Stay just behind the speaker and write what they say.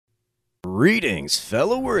Greetings,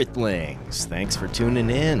 fellow Earthlings. Thanks for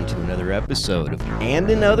tuning in to another episode of And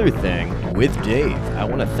Another Thing with Dave. I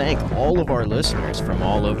want to thank all of our listeners from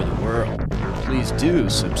all over the world. Please do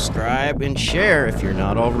subscribe and share if you're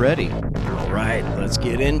not already. All right, let's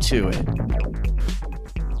get into it.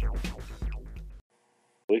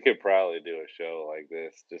 We could probably do a show like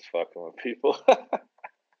this, just fucking with people.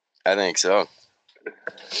 I think so.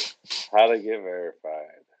 How to get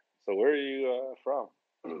verified. So where are you from?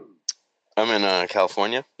 I'm in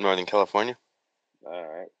California, Northern California. All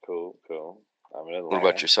right, cool. I'm in Atlanta. What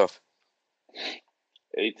about yourself?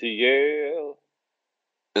 ATL.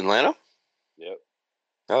 Atlanta? Yep.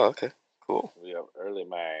 Oh, okay. Cool. We have early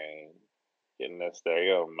man getting that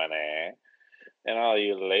stereo money. And all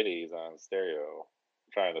you ladies on stereo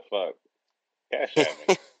trying to fuck. Cash at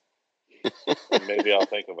me. Maybe I'll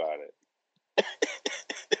think about it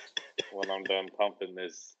when I'm done pumping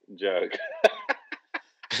this jug.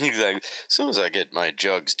 Exactly. As soon as I get my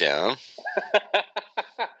jugs down.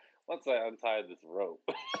 Once I untie this rope.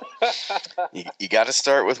 You got to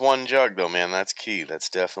start with one jug, though, man. That's key. That's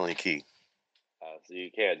definitely key. So you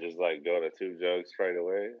can't just like go to two jugs straight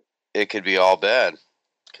away? It could be all bad.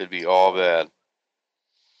 Could be all bad.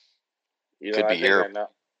 You know, I think I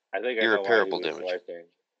know why he was damage. swiping.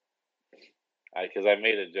 Because I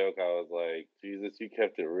made a joke. I was like, Jesus, you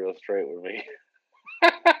kept it real straight with me.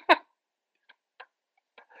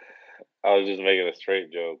 I was just making a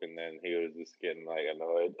straight joke, and then he was just getting like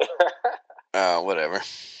annoyed. Whatever.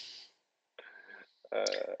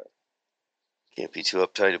 Can't be too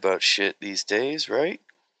uptight about shit these days, right?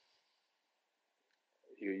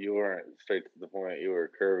 You weren't straight to the point. You were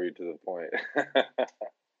curvy to the point.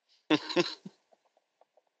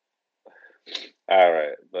 All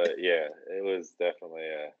right, but yeah, it was definitely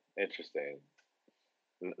interesting.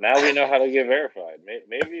 Now we know how to get verified.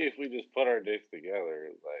 Maybe if we just put our dicks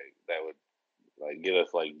together, like that would like get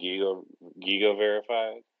us like Giga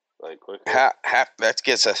verified, like quickly. That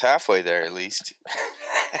gets us halfway there at least.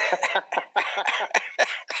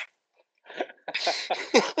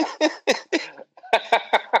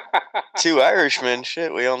 Two Irishmen,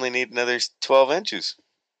 shit. We only need another 12 inches.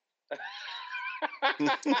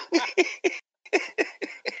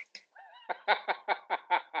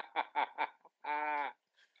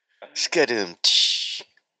 Skadum.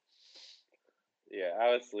 Yeah,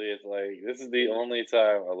 honestly, it's like this is the only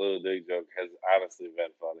time a little dick joke has honestly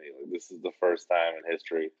been funny. Like this is the first time in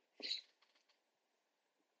history.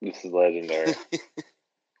 This is legendary.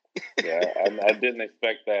 Yeah, I didn't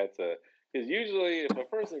expect that to. Because usually, if a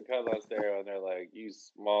person comes on stereo and they're like, "You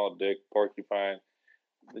small dick porcupine,"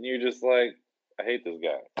 then you're just like, "I hate this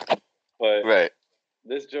guy." But right.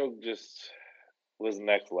 This joke just was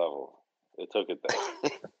next level. It took it there.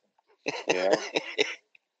 Yeah.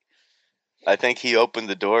 I think he opened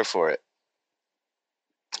the door for it.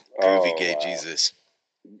 Groovy gay wow. Jesus.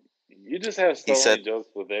 You just have so many jokes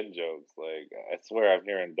within jokes. Like, I swear I'm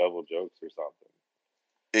hearing double jokes or something.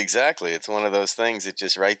 Exactly. It's one of those things. It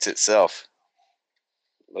just writes itself.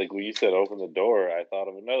 Like when you said open the door, I thought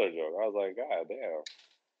of another joke. I was like, God damn.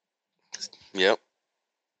 Yep.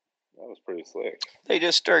 That was pretty slick. They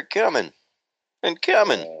just start coming and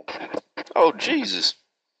coming. Oh, Jesus.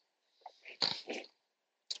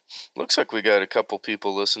 Looks like we got a couple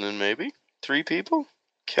people listening, maybe. 3 people?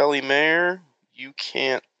 Kelly Mayer, you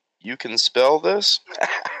can spell this?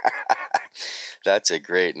 That's a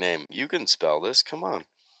great name. You can spell this. Come on.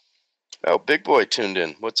 Oh, Big Boy tuned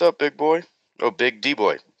in. What's up, Big Boy? Oh, Big D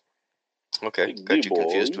Boy. Okay, Big got you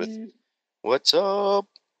confused with what's up?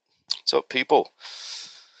 What's up, people?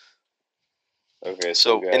 Okay,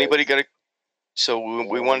 so guys, anybody got a... So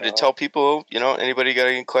we wanted to tell people, anybody got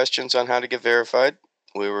any questions on how to get verified?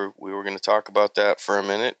 We were going to talk about that for a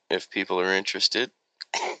minute if people are interested.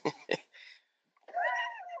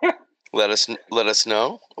 Let us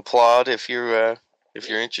know. Applaud if you're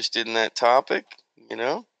interested in that topic,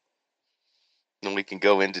 Then we can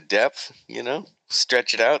go into depth,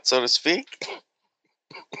 stretch it out, so to speak.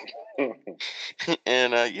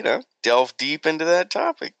 And delve deep into that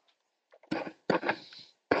topic.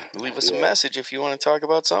 Leave us a message if you want to talk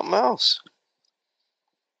about something else.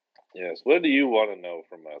 Yes, what do you want to know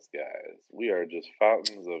from us, guys? We are just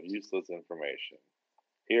fountains of useless information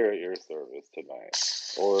here at your service tonight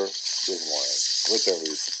or this morning, whichever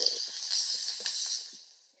you prefer.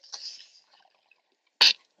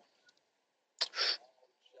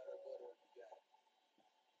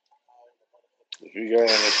 If you got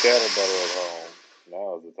any shadow butter at home,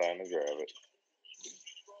 now is the time to grab it.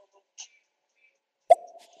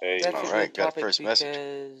 Hey, That's all a right, good got a topic first because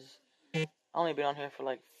message. I've only been on here for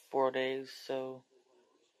like 4 days, so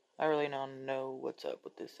I really don't know what's up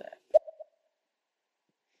with this app.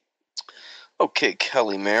 Okay,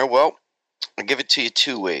 Kelly Mayer. Well, I'll give it to you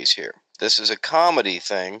two ways here. This is a comedy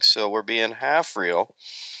thing, so we're being half real.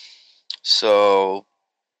 So,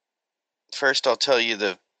 first I'll tell you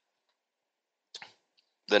the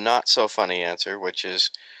not so funny answer, which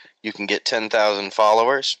is you can get 10,000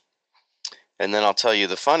 followers. And then I'll tell you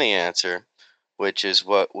the funny answer, which is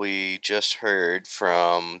what we just heard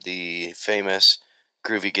from the famous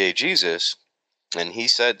Groovy Gay Jesus. And he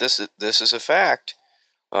said this is a fact,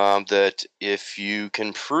 that if you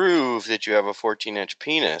can prove that you have a 14-inch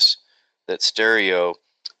penis, that Stereo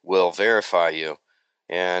will verify you.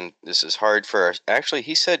 And this is hard for our, actually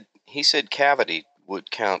he said cavity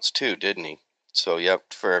would counts too, didn't he? So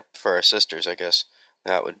yep, for our sisters, I guess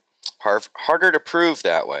that would harder to prove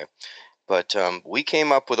that way. But we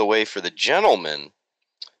came up with a way for the gentleman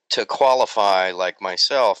to qualify, like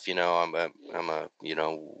myself. You know, I'm a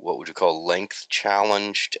what would you call length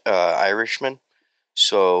challenged Irishman.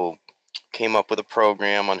 So came up with a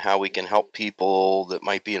program on how we can help people that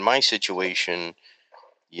might be in my situation.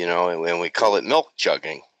 You know, and we call it milk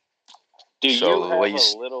jugging. Do so you the have way a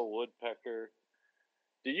you little woodpecker?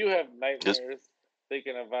 Do you have nightmares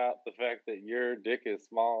thinking about the fact that your dick is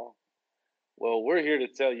small? Well, we're here to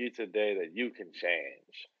tell you today that you can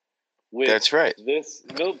change. With That's right. This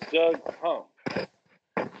milk jug pump.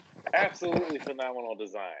 Absolutely phenomenal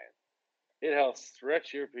design. It helps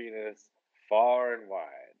stretch your penis far and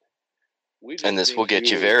wide. And this will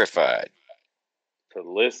get you verified. To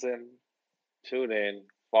listen, tune in,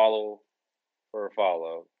 follow,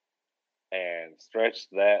 and stretch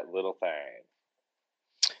that little thing.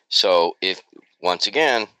 So if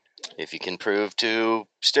you can prove to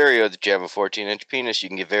Stereo that you have a 14-inch penis, you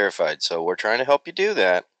can get verified. So we're trying to help you do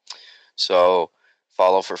that. So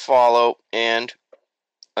follow, and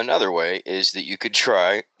another way is that you could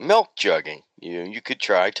try milk jugging. You could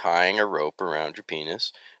try tying a rope around your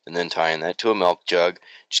penis and then tying that to a milk jug,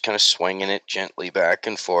 just kind of swinging it gently back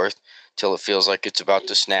and forth till it feels like it's about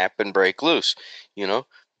to snap and break loose. You know,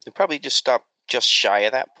 you probably just stop just shy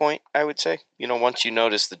of that point, I would say. You know, once you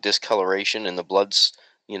notice the discoloration and the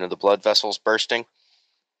the blood vessels bursting,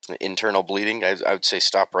 the internal bleeding, I would say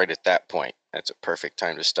stop right at that point. That's a perfect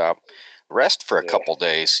time to stop. Rest for a couple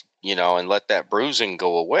days, and let that bruising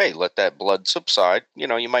go away. Let that blood subside. You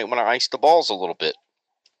might want to ice the balls a little bit.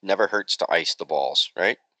 Never hurts to ice the balls,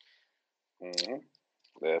 right? Mm-hmm.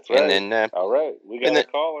 That's right. And then, all right, we got a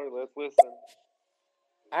caller. Let's listen.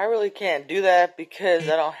 I really can't do that because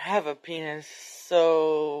I don't have a penis,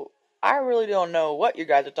 so I really don't know what you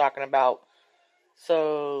guys are talking about.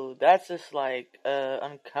 So that's just like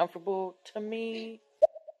uncomfortable to me.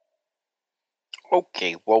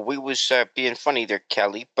 Okay, well, we was being funny there,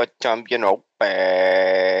 Kelly, but I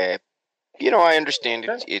understand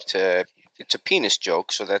it's a penis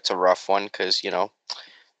joke, so that's a rough one because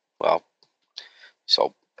well,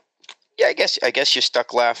 so yeah, I guess you're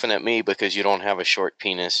stuck laughing at me because you don't have a short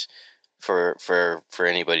penis for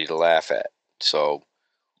anybody to laugh at. So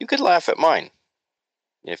you could laugh at mine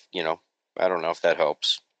if I don't know if that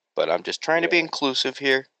helps, but I'm just trying to be inclusive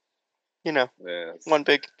here. Yes.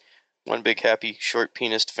 One big happy short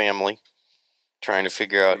penised family trying to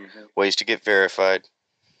figure out ways to get verified.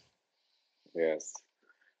 Yes.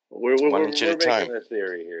 We're making a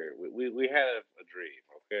theory here. We had a dream,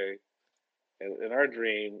 okay? And our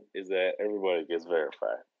dream is that everybody gets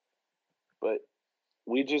verified. But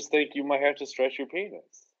we just think you might have to stretch your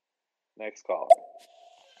penis. Next call.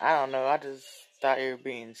 I don't know. I just thought you were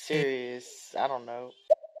being serious. I don't know.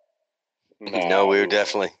 No, we were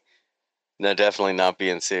definitely not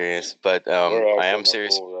being serious. But I am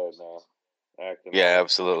serious right now. Yeah,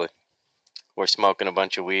 absolutely. We're smoking a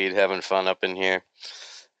bunch of weed, having fun up in here,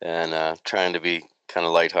 and trying to be kind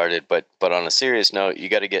of lighthearted. But on a serious note, you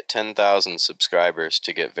got to get 10,000 subscribers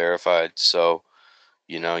to get verified. So,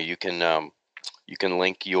 you can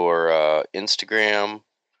link your Instagram,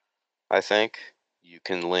 I think. You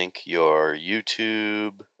can link your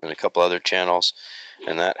YouTube and a couple other channels,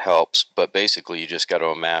 and that helps. But basically, you just got to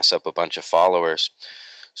amass up a bunch of followers.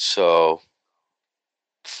 So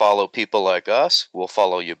follow people like us. We'll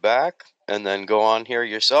follow you back, and then go on here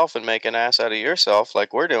yourself and make an ass out of yourself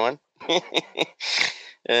like we're doing.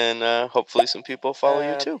 And hopefully some people follow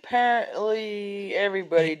you too. Apparently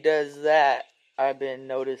everybody does that, I've been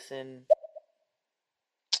noticing.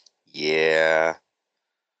 Yeah,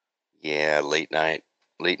 late night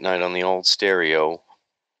on the old stereo.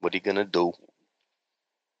 What are you gonna do?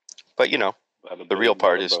 But the real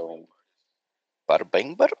part is bada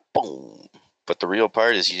bang, bada boom. But the real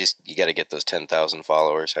part is you got to get those 10,000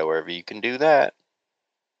 followers. However you can do that.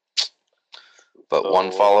 But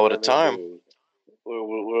one follow at a time. what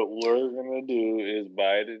we're gonna do is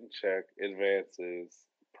Biden check advances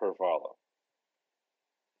per follow.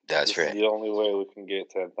 That's This right. is the only way we can get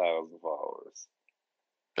 10,000 followers.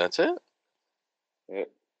 That's it. Yep.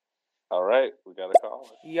 All right, we got a caller.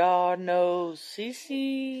 Y'all know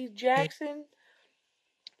Cece Jackson?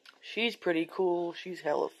 She's pretty cool. She's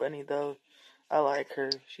hella funny though. I like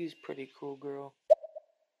her. She's pretty cool girl.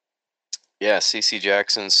 Yeah, CC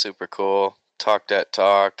Jackson's super cool. Talk That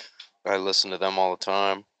Talk. I listen to them all the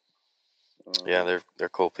time. Yeah, they're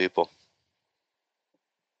cool people.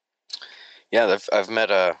 Yeah,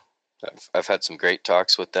 I've had some great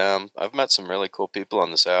talks with them. I've met some really cool people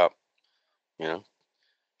on this app,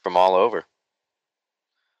 from all over.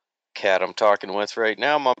 Cat I'm talking with right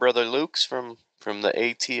now, my brother Luke's from the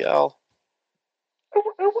ATL.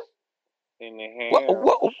 In the hand.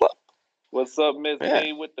 What? What's up, Miss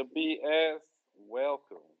A with the BS?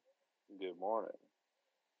 Welcome. Good morning.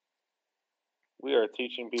 We are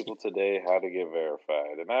teaching people today how to get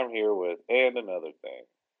verified, and I'm here with and another thing,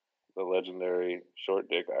 the legendary Short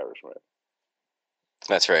Dick Irishman.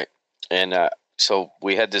 That's right. And so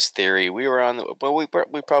we had this theory. We were on. Well, we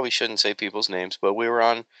probably shouldn't say people's names, but we were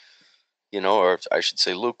on. Or I should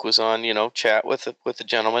say Luke was on. Chat with a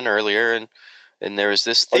gentleman earlier, and there was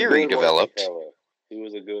this theory developed. He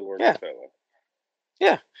was a good working fella.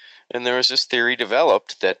 Yeah, and there was this theory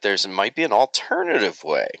developed that there might be an alternative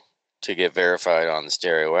way to get verified on the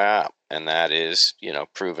Stereo app, and that is,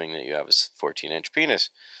 proving that you have a 14-inch penis.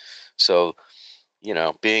 So,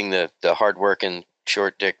 being the hardworking,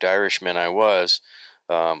 short-dicked Irishman I was,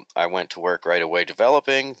 I went to work right away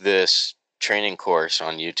developing this training course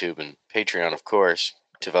on YouTube and Patreon, of course,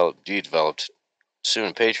 developed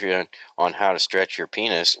soon Patreon on how to stretch your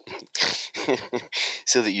penis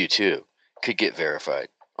so that you too could get verified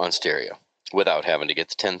on Stereo without having to get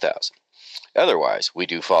to 10,000. Otherwise, we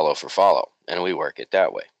do follow for follow, and we work it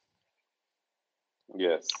that way.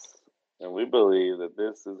 Yes, and we believe that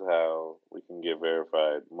this is how we can get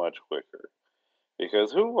verified much quicker.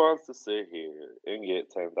 Because who wants to sit here and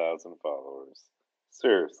get 10,000 followers?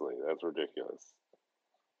 Seriously, that's ridiculous.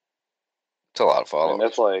 It's a lot of followers. And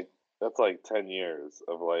that's like 10 years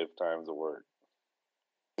of lifetimes of work.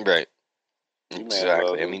 Right. You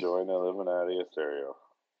exactly. Join the Illuminati of Stereo.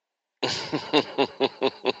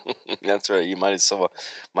 That's right. You might as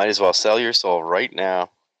well sell your soul right now.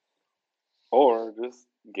 Or just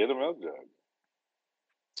get a milk jug.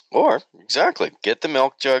 Or, exactly, get the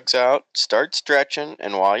milk jugs out, start stretching,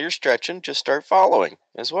 and while you're stretching, just start following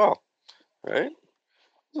as well. Right?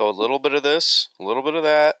 So a little bit of this, a little bit of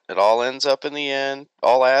that, it all adds up in the end,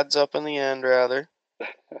 rather.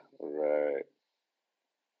 Right.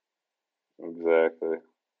 Exactly.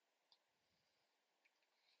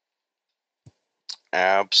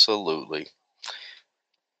 Absolutely.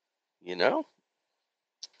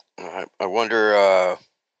 I wonder,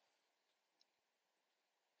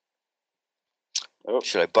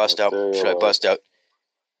 should I bust out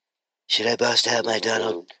my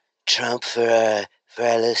Donald Trump for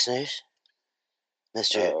our listeners?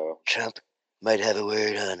 Mr. Trump might have a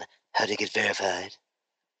word on how to get verified.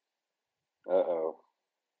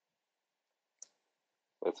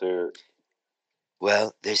 Let's hear it.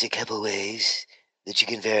 Well, there's a couple ways that you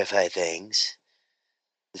can verify things.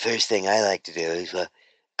 The first thing I like to do is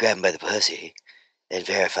grab them by the pussy and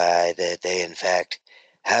verify that they in fact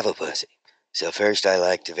have a pussy. So first I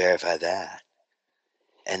like to verify that.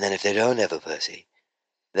 And then if they don't have a pussy,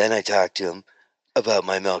 then I talk to them about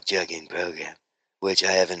my milk jugging program, which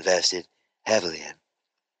I have invested heavily in.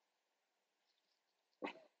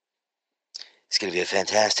 It's going to be a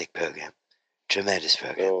fantastic program. Tremendous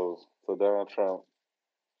program. So Donald Trump,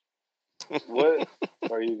 what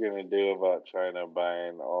are you going to do about China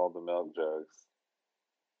buying all the milk jugs?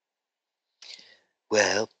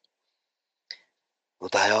 Well,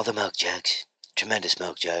 we'll buy all the milk jugs. Tremendous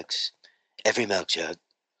milk jugs. Every milk jug.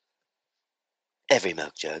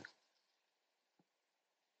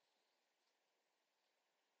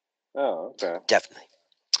 Oh, okay. Definitely.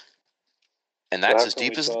 And that's as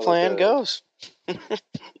deep as the plan goes.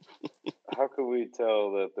 How can we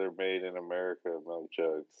tell that they're made in America, milk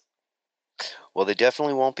jugs? Well, they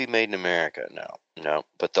definitely won't be made in America, no.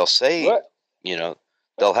 But they'll say, what?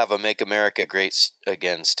 They'll have a Make America Great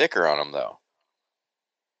Again sticker on them, though.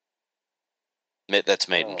 That's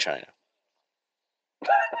made in China.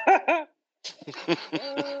 Good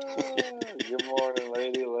morning,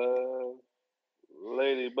 lady love.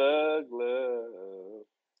 Ladybug love.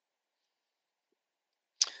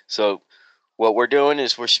 So what we're doing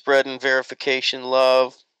is we're spreading verification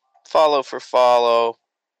love, follow for follow,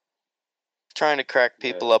 trying to crack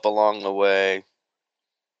people up along the way.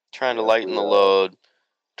 trying to Yes, lighten we the are. load,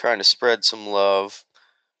 trying to spread some love,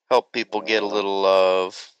 help people get a little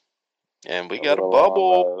love. And we got a little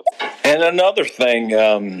bubble. love. And another thing,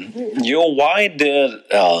 why did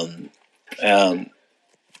Oh,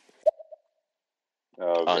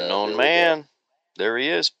 God, Unknown here we go. Man? There he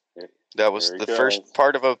is. Here- That was here he the comes. first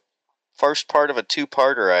part of a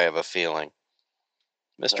two-parter, I have a feeling.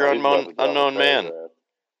 Mr. Oh, he's about to drop a Unknown Man. paragraph.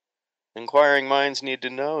 Inquiring minds need to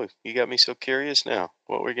know. You got me so curious now.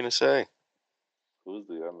 What were we gonna say? Who's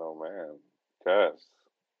the unknown man? Gosh,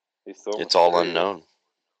 he's so It's all mysterious. unknown.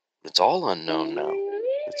 It's all unknown now.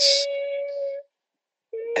 It's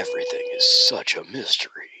everything is such a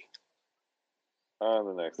mystery. On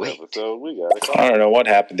the next Wait. episode, we got a call. I don't know what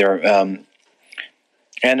happened there.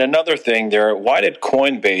 And another thing there, why did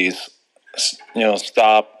Coinbase,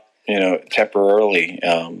 stop, temporarily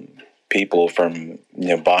people from,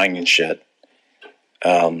 buying and shit?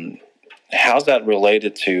 How's that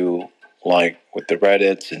related to, like, with the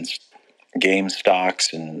Reddits and game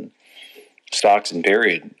stocks and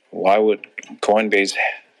period? Why would Coinbase,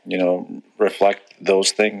 reflect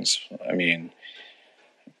those things? I mean,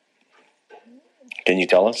 can you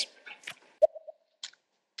tell us?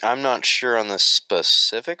 I'm not sure on the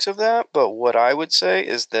specifics of that, but what I would say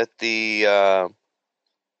is that the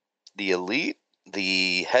elite,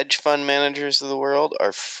 the hedge fund managers of the world,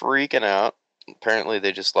 are freaking out. Apparently,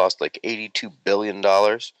 they just lost like $82 billion.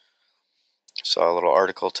 Saw a little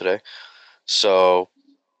article today. So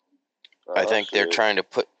I think they're trying to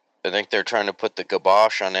put the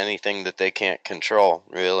kibosh on anything that they can't control,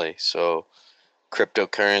 really. So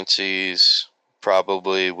cryptocurrencies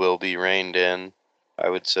probably will be reined in, I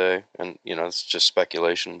would say. And it's just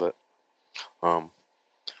speculation, but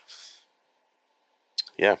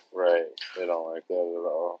yeah. Right. They don't like that at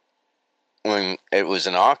all. When it was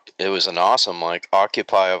an awesome, like,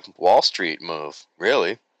 Occupy Wall Street move,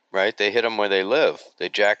 really, right? They hit them where they live. They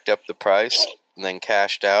jacked up the price and then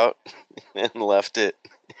cashed out and left it.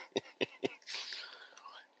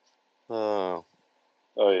 Oh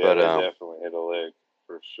yeah, But, they definitely hit a lick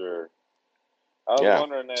for sure. I was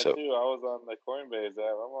wondering that too. I was on the Coinbase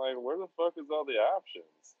app. I'm like, where the fuck is all the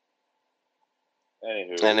options?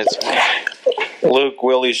 Anywho, and it's Luke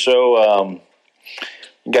Willie show.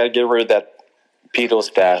 You got to get rid of that pedo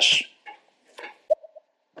stash.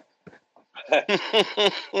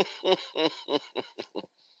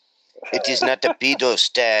 It is not a pedo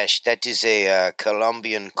stash. That is a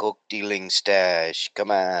Colombian coke dealing stash.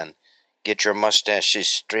 Come on, get your mustaches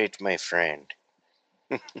straight, my friend.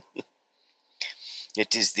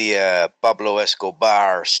 It is the Pablo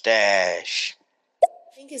Escobar stash.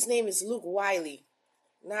 I think his name is Luke Wiley,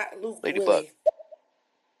 not Luke Ladybug. Willie.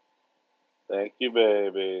 Thank you,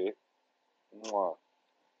 baby. Mwah.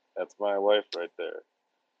 That's my wife right there.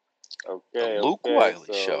 Okay, The Luke okay, Wiley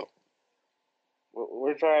so Show.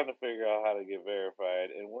 We're trying to figure out how to get verified,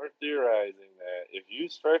 and we're theorizing that if you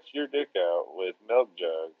stretch your dick out with milk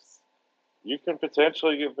jugs, you can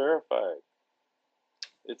potentially get verified.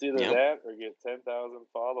 It's either that or get 10,000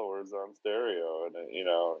 followers on Stereo, and you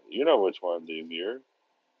know which one's easier.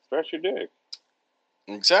 Stretch your dick.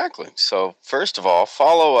 Exactly. So first of all,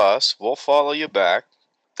 follow us. We'll follow you back.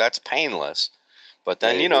 That's painless. But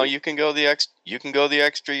then you can go the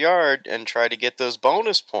extra yard and try to get those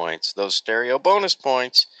bonus points, those Stereo bonus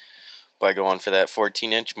points, by going for that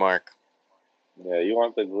 14-inch mark. Yeah, you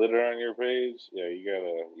want the glitter on your page? Yeah, you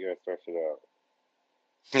gotta stretch it out.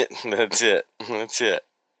 That's it. That's it.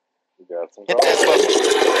 You got some. Hit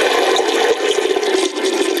that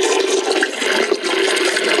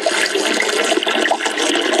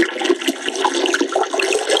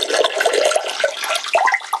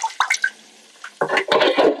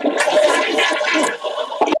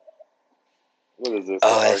What is this?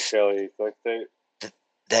 R. Kelly sex tape?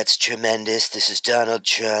 That's tremendous. This is Donald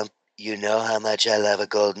Trump. You know how much I love a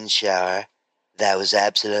golden shower. That was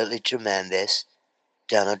absolutely tremendous.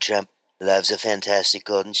 Donald Trump loves a fantastic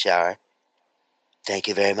golden shower. Thank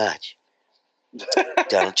you very much.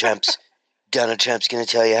 Donald Trump's going to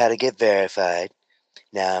tell you how to get verified.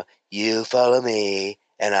 Now, you follow me,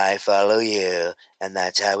 and I follow you, and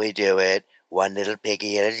that's how we do it. One little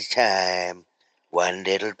piggy at a time. One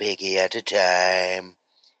little piggy at a time.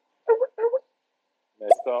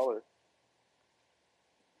 Next caller.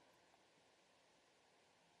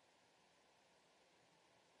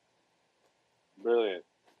 Brilliant.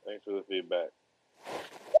 Thanks for the feedback.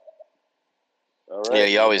 All right. Yeah,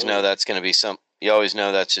 you always know that's going to be You always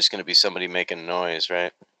know that's just going to be somebody making noise,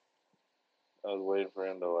 right? I was waiting for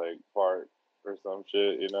him to fart or some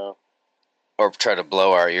shit, Or try to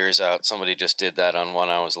blow our ears out. Somebody just did that on one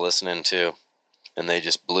I was listening to. and they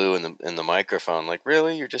just blew in the microphone. Like,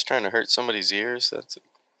 really? You're just trying to hurt somebody's ears?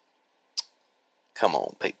 Come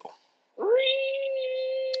on, people.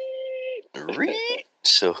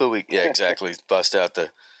 So who we? Yeah, exactly. Bust out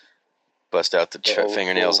the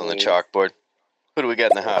fingernails on the chalkboard. Who do we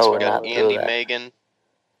got in the house? I We would got not do Andy, that. Megan,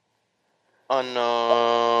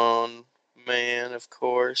 Unknown Man, of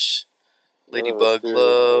course, Ladybug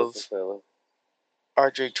Love,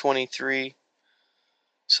 RJ23.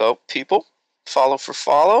 So people, follow for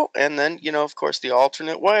follow, and then of course the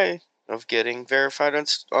alternate way of getting verified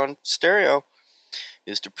on stereo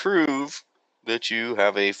is to prove that you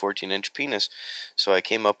have a 14-inch penis. So I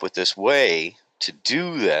came up with this way to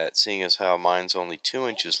do that, seeing as how mine's only 2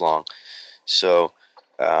 inches long. So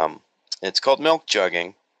it's called milk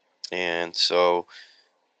jugging, and so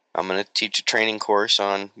I'm going to teach a training course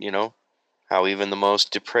on how even the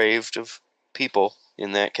most depraved of people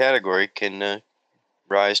in that category can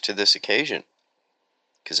rise to this occasion.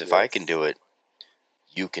 Because if I can do it,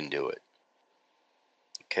 you can do it.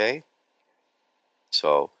 Okay?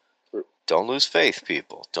 So don't lose faith,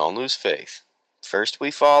 people. Don't lose faith. First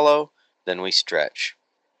we follow, then we stretch.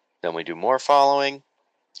 Then we do more following,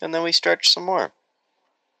 and then we stretch some more.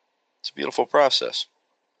 It's a beautiful process.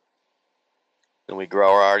 Then we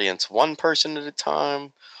grow our audience one person at a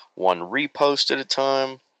time, one repost at a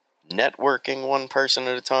time, networking one person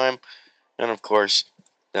at a time, and of course,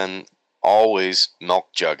 then always milk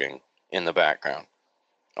jugging in the background.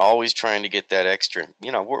 Always trying to get that extra.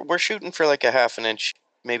 We're shooting for like a half an inch,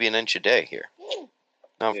 maybe an inch a day here.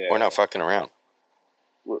 No, we're not fucking around.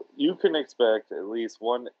 You can expect at least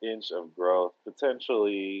 1 inch of growth,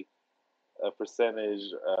 potentially a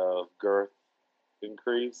percentage of girth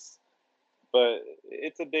increase, but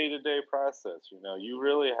it's a day-to-day process. You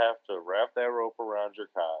really have to wrap that rope around your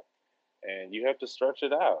cock, and you have to stretch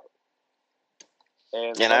it out.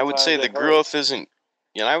 And I would say the growth isn't.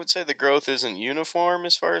 I would say the growth isn't uniform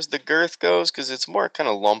as far as the girth goes, because it's more kind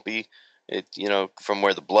of lumpy. It from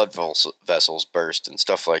where the blood vessels burst and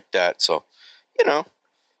stuff like that. So,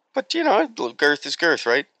 but girth is girth,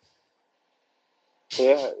 right?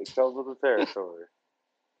 Yeah, it comes with the territory.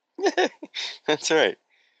 That's right.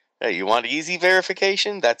 Hey, you want easy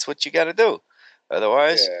verification? That's what you got to do.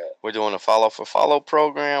 Otherwise, we're doing a follow for follow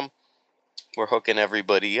program. We're hooking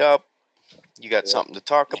everybody up. You got something to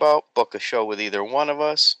talk about, book a show with either one of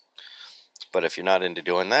us. But if you're not into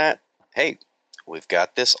doing that, hey, we've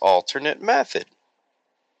got this alternate method.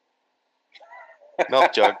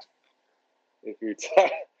 Milk jug. If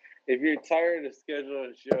you're tired of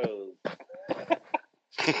scheduling shows,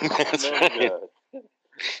 that's right.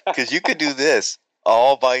 Because you could do this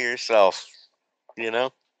all by yourself,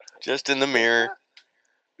 just in the mirror.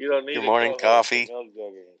 You don't need your morning coffee.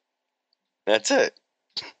 That's it.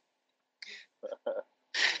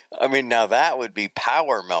 I mean, now that would be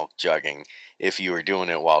power milk jugging if you were doing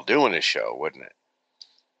it while doing a show, wouldn't it?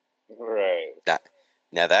 Right.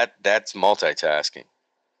 Now that's multitasking.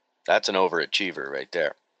 That's an overachiever right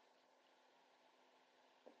there.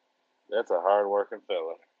 That's a hard-working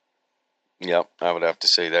fella. Yep, I would have to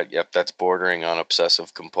say that. Yep, that's bordering on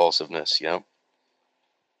obsessive compulsiveness. Yep.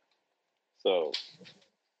 So,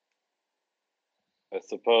 I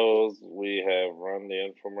suppose we have run the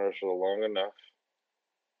infomercial long enough.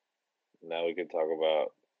 Now we can talk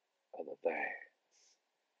about other things.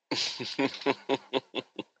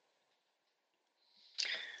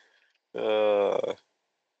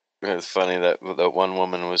 It's funny that one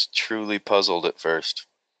woman was truly puzzled at first.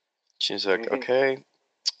 She's like, okay,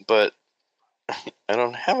 but I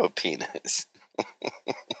don't have a penis.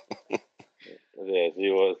 Yeah, she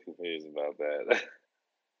was confused about that.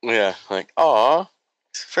 Yeah, like, aw.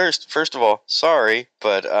 First of all, sorry,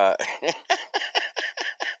 but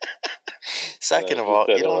second of all,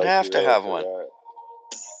 you don't have to have one.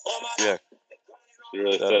 Yeah. She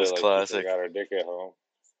really said it like classic. She forgot her dick at home.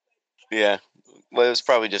 Yeah. Well, it was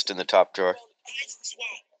probably just in the top drawer.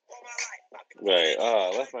 Right. I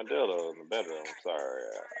left my dildo in the bedroom. Sorry.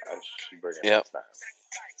 I should bring it next time.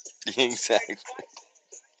 Exactly.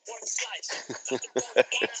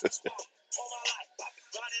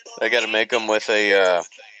 I got to make them with a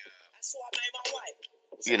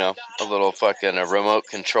little fucking a remote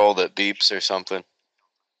control that beeps or something.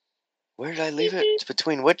 Where did I leave it? It's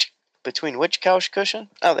between which couch cushion?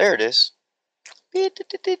 Oh, there it is. Beep,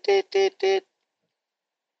 beep, beep, beep, beep, beep.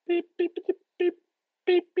 Beep, beep, beep, beep,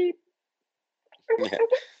 beep, beep. Yeah.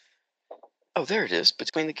 Oh, there it is.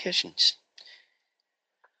 Between the cushions.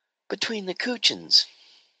 Between the cushions.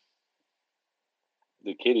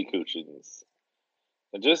 The kitty cushions.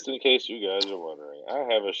 And just in case you guys are wondering, I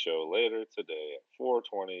have a show later today at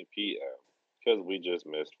 4:20 p.m. because we just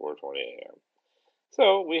missed 4:20 a.m.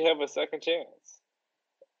 So we have a second chance.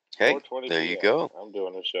 Hey, 4:20 there you p.m. go. I'm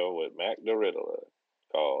doing a show with Mac the Riddler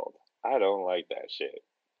called I Don't Like That Shit.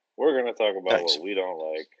 We're going to talk about Nice. what we don't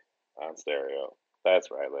like on stereo. That's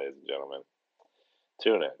right, ladies and gentlemen.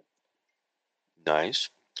 Tune in. Nice.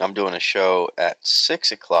 I'm doing a show at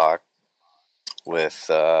 6 o'clock with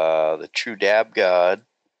the True Dab God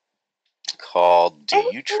called Do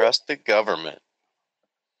You Trust the Government?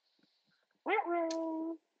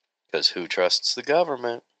 Because who trusts the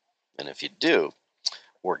government? And if you do,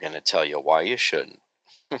 we're going to tell you why you shouldn't.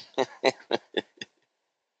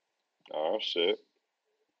 Oh, shit.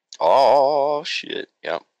 Oh, shit.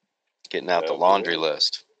 Yep. Getting out the That'll be laundry it.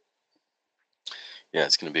 list. Yeah,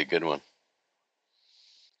 it's going to be a good one.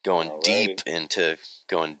 Going Alrighty.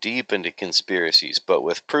 deep into conspiracies, but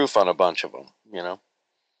with proof on a bunch of them, you know?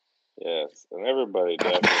 Yes, and everybody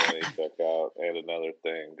definitely check out And Another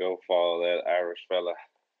Thing. Go follow that Irish fella.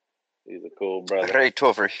 He's a cool brother. Right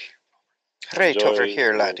over Enjoy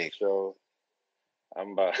here, his laddie. show.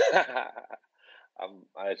 I'm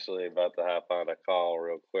actually about to hop on a call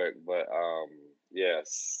real quick, but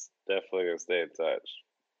yes, definitely gonna stay in touch.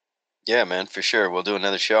 Yeah, man, for sure. We'll do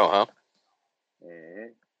another show, huh? Mm-hmm.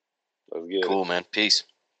 Let's get Cool, man. Peace.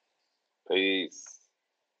 it. Peace.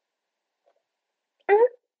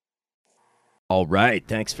 All right,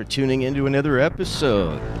 thanks for tuning into another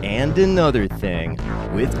episode and Another Thing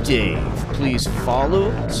with Dave. Please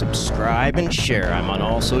follow, subscribe, and share. I'm on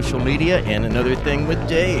all social media and Another Thing with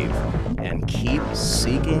Dave. And keep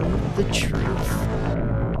seeking the truth.